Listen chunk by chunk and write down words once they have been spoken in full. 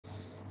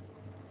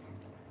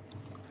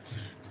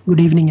Good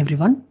evening,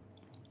 everyone.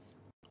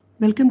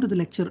 Welcome to the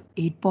lecture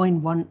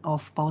 8.1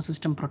 of Power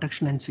System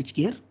Protection and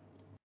Switchgear.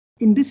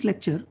 In this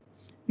lecture,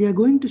 we are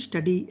going to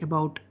study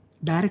about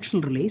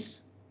directional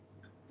relays.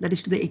 That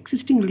is, to the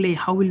existing relay,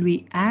 how will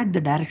we add the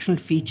directional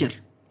feature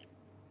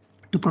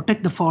to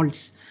protect the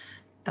faults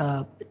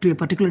to a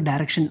particular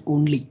direction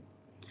only.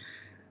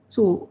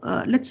 So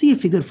let's see a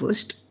figure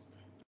first.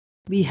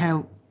 We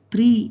have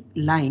three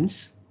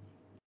lines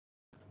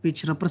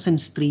which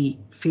represents three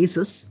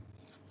phases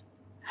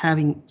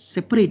having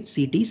separate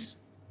CTs.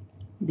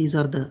 These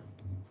are the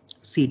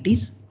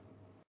CTs.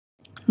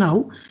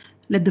 Now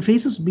let the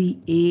phases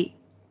be A,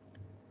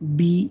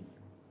 B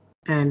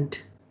and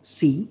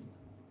C.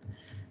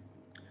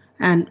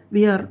 And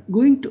we are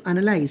going to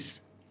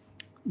analyze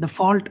the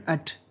fault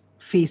at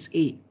phase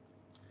A.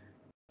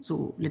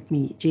 So let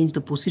me change the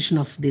position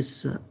of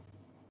this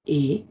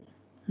A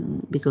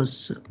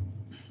because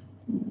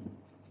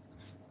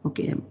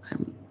okay,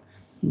 I'm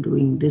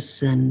doing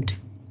this and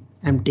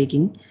I'm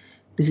taking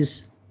this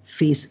is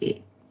phase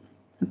A.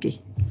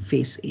 Okay,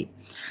 phase A.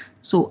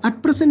 So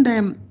at present I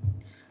am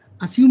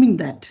assuming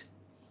that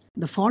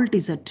the fault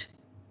is at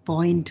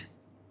point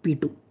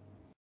P2.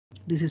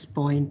 This is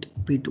point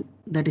P2.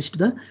 That is to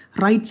the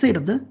right side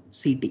of the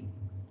CT.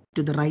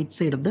 To the right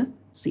side of the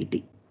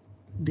CT.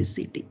 This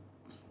CT.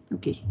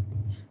 Okay,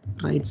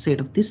 right side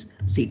of this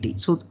CT.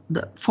 So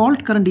the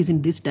fault current is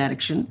in this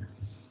direction.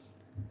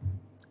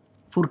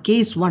 For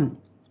case 1,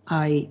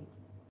 I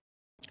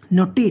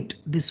notate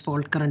this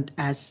fault current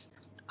as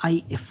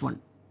IF1.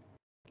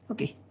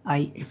 Okay,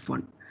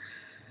 IF1.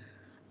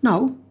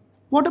 Now,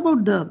 what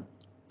about the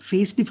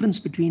phase difference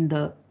between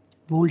the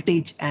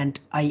voltage and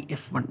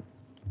IF1?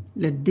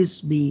 Let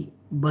this be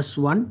bus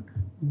 1.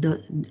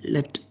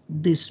 Let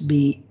this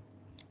be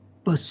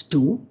bus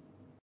 2.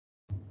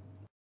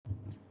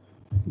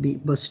 Be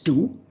bus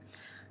 2.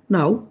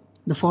 Now,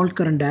 the fault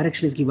current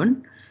direction is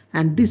given,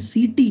 and this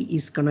CT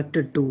is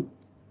connected to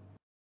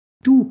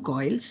two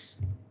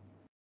coils.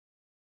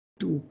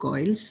 Two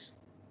coils.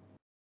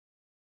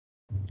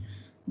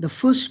 The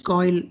first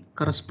coil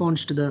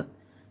corresponds to the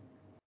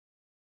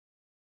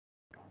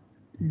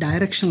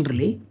directional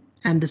relay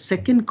and the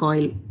second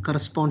coil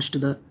corresponds to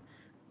the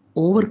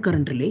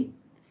overcurrent relay,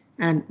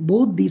 and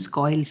both these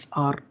coils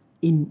are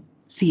in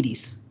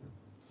series.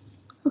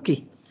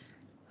 Okay,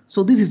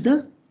 so this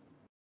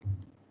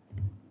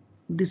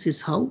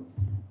is how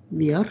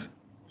we are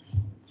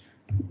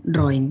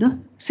drawing the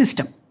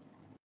system.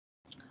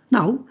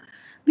 Now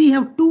we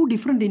have two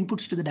different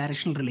inputs to the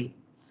directional relay.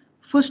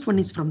 First one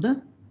is from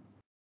the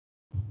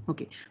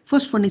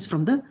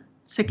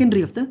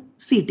secondary of the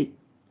CT,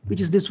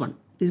 which is this one.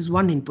 This is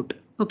one input.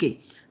 Okay,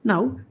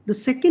 now the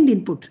second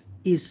input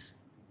is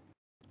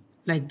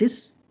like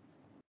this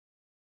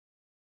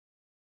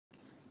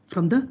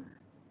from the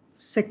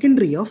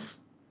secondary of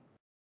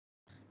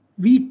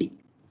VT.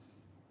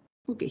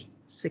 Okay,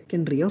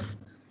 secondary of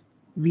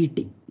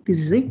VT. This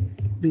is a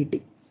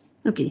VT.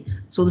 Okay,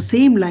 so the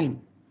same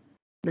line,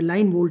 the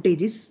line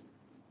voltage is,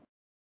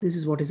 this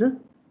is what is a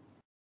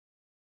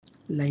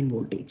line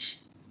voltage.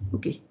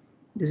 Okay,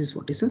 this is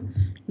what is a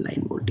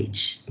line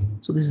voltage.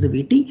 So this is the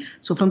VT.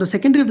 So from the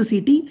secondary of the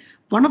CT,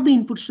 one of the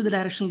inputs to the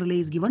directional relay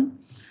is given.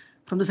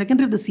 From the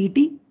secondary of the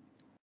CT,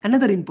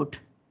 another input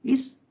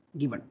is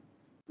given.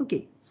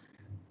 Okay,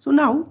 so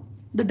now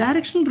the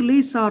directional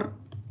relays are,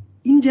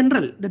 in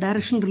general, the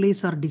directional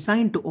relays are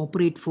designed to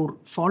operate for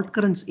fault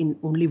currents in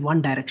only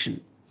one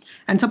direction.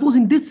 And suppose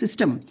in this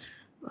system,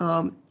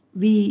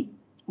 we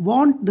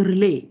want the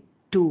relay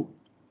to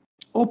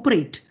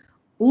operate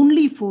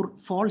only for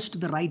faults to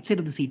the right side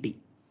of the CT,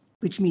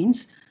 which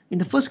means in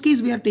the first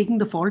case we are taking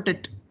the fault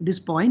at this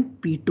point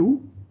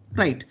P2,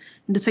 right?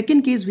 In the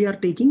second case we are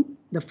taking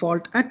the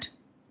fault at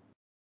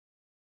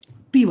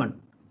P1.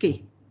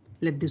 Okay,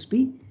 let this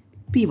be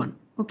P1.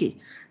 Okay,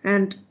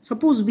 and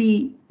suppose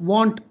we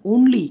want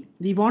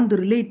the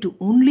relay to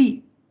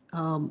only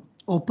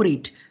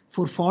operate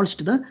for faults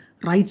to the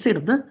right side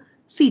of the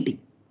CT.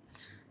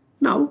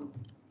 Now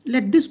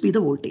let this be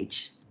the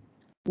voltage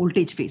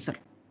phasor.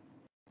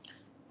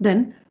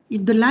 Then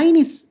if the line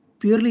is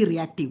purely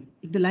reactive,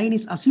 if the line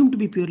is assumed to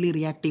be purely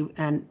reactive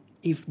and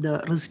if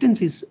the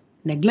resistance is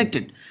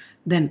neglected,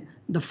 then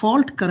the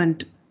fault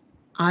current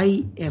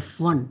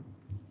IF1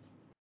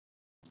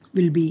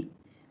 will be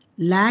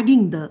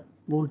lagging the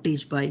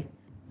voltage by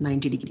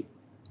 90 degree.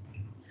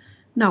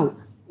 Now,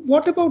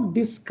 what about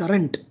this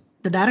current,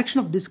 the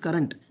direction of this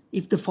current,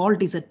 if the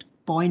fault is at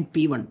point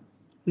P1,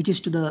 which is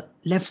to the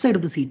left side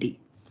of the CT,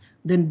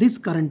 then this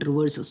current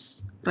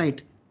reverses,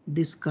 right?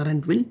 This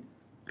current will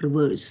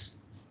reverse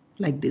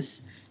like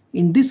this.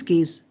 In this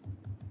case,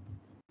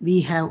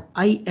 we have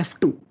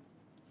IF2,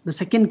 the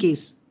second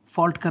case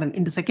fault current.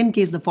 In the second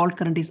case, the fault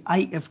current is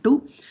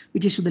IF2,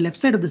 which is to the left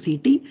side of the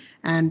CT,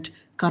 and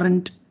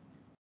current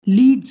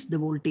leads the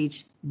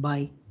voltage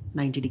by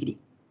 90 degree.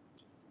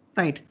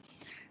 Right.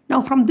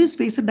 Now from this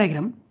phasor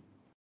diagram,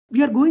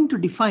 we are going to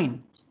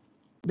define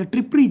the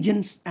trip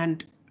region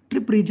and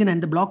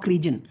the block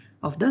region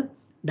of the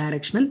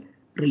directional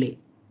relay.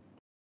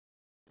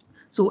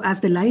 So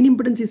as the line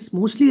impedance is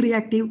mostly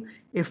reactive,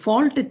 a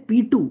fault at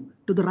P2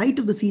 to the right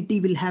of the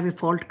CT will have a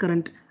fault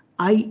current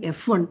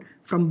IF1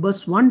 from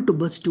bus 1 to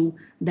bus 2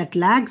 that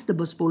lags the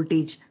bus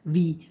voltage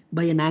V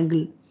by an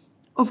angle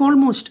of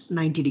almost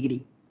 90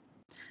 degree.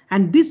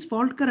 And this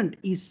fault current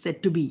is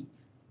said to be,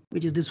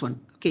 which is this one.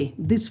 Okay,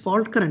 this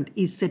fault current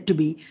is said to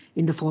be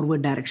in the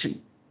forward direction.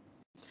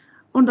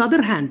 On the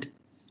other hand,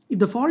 if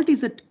the fault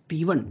is at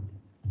P1,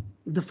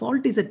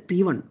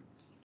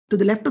 to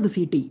the left of the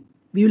CT,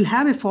 we will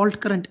have a fault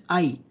current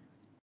I,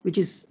 which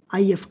is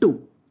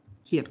IF2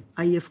 here,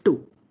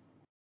 IF2,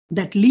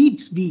 that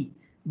leads V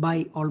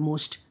by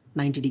almost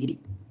 90 degree,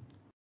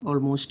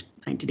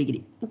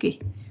 Okay,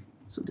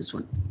 so this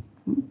one.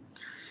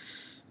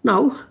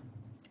 Now,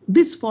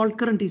 this fault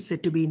current is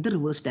said to be in the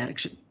reverse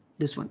direction.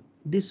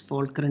 This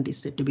fault current is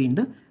said to be in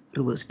the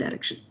reverse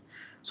direction.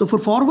 So for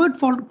forward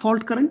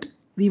fault current,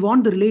 we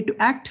want the relay to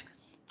act.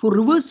 For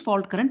reverse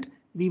fault current,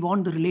 we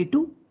want the relay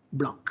to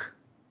block.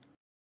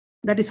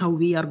 That is how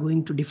we are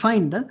going to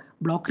define the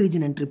block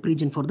region and trip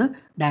region for the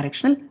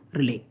directional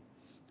relay.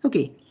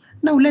 Okay,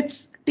 now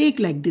let's take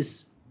like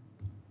this.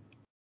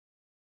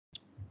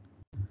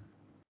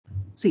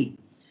 See,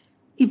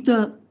 if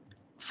the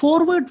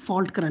forward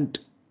fault current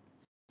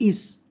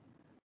is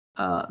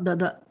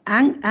the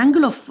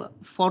angle of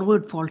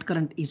forward fault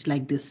current is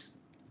like this,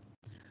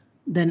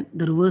 then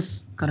the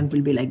reverse current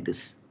will be like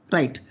this,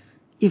 right?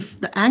 If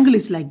the angle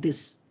is like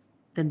this,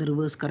 then the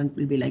reverse current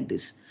will be like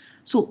this.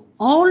 So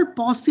all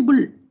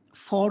possible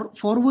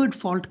forward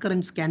fault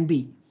currents can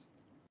be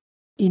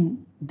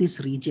in this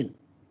region,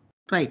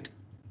 right?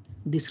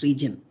 This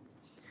region.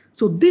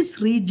 So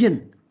this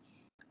region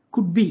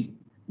could be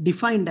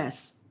defined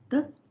as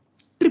the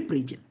trip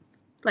region,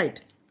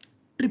 right?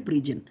 Trip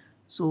region.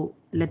 So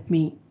let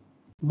me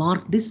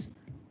mark this.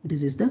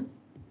 This is the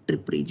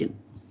trip region.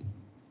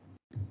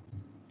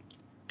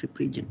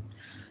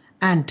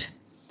 And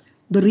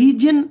the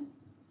region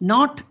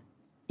not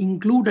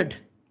included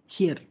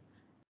here,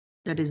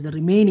 that is the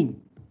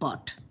remaining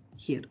part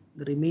here,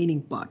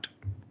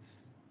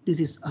 this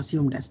is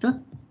assumed as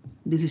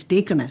this is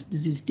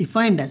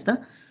defined as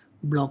the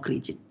block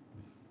region.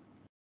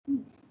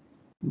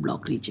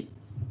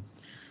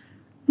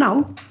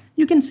 Now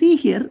you can see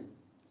here,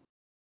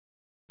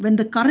 when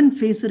the current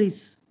phasor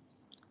is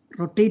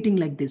rotating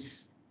like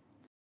this,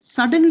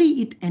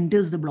 suddenly it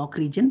enters the block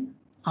region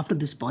after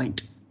this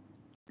point,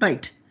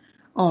 right?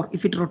 Or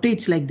if it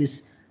rotates like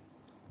this,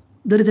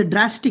 there is a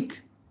drastic,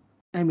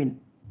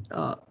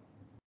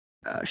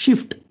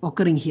 shift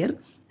occurring here,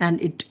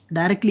 and it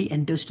directly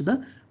enters to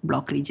the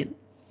block region.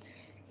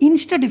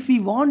 Instead, if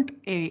we want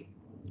a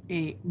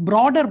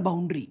broader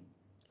boundary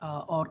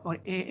or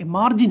a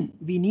margin,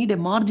 we need a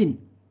margin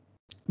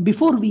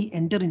before we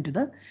enter into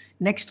the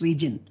next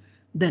region,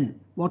 then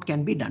what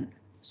can be done?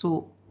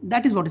 So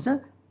that is what is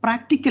a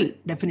practical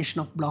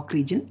definition of block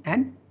region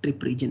and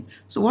trip region.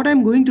 So what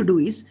I'm going to do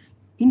is,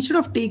 instead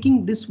of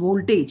taking this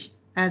voltage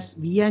as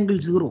V angle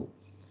 0,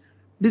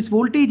 this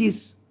voltage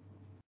is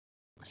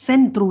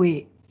sent through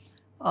a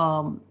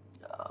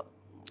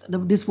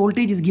this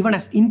voltage is given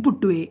as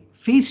input to a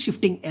phase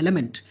shifting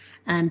element,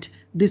 and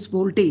this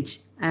voltage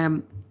I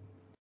am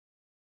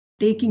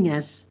taking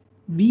as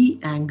V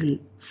angle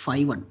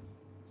phi 1.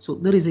 So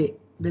there is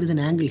an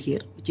angle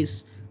here which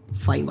is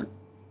phi 1.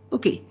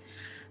 Okay,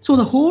 so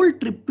the whole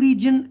trip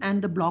region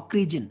and the block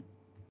region,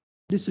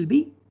 this will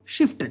be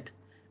shifted.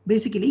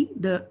 Basically,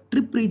 the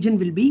trip region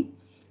will be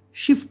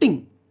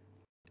shifting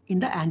in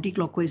the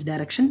anti-clockwise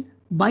direction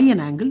by an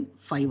angle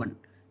phi 1,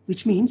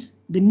 which means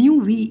the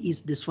new V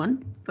is this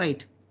one,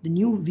 right? The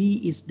new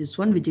V is this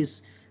one, which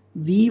is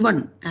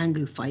V1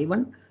 angle phi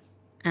 1,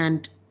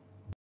 and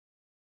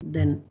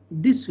then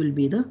this will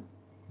be the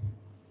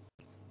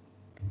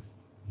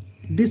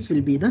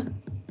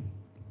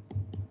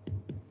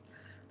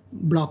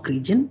block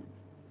region,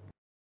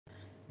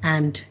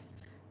 and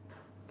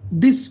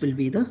this will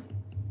be the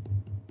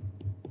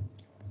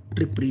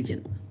trip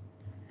region.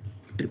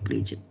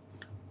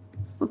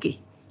 Okay,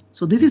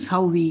 so this is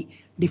how we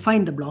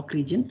define the block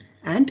region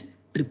and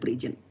trip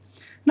region.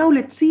 Now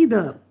let's see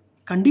the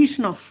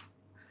condition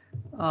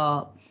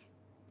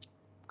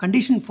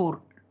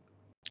for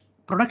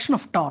production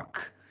of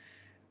torque,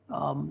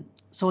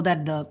 so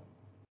that the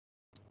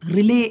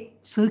relay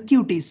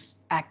circuit is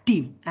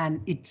active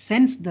and it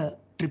sends the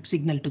trip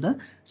signal to the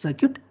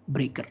circuit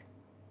breaker.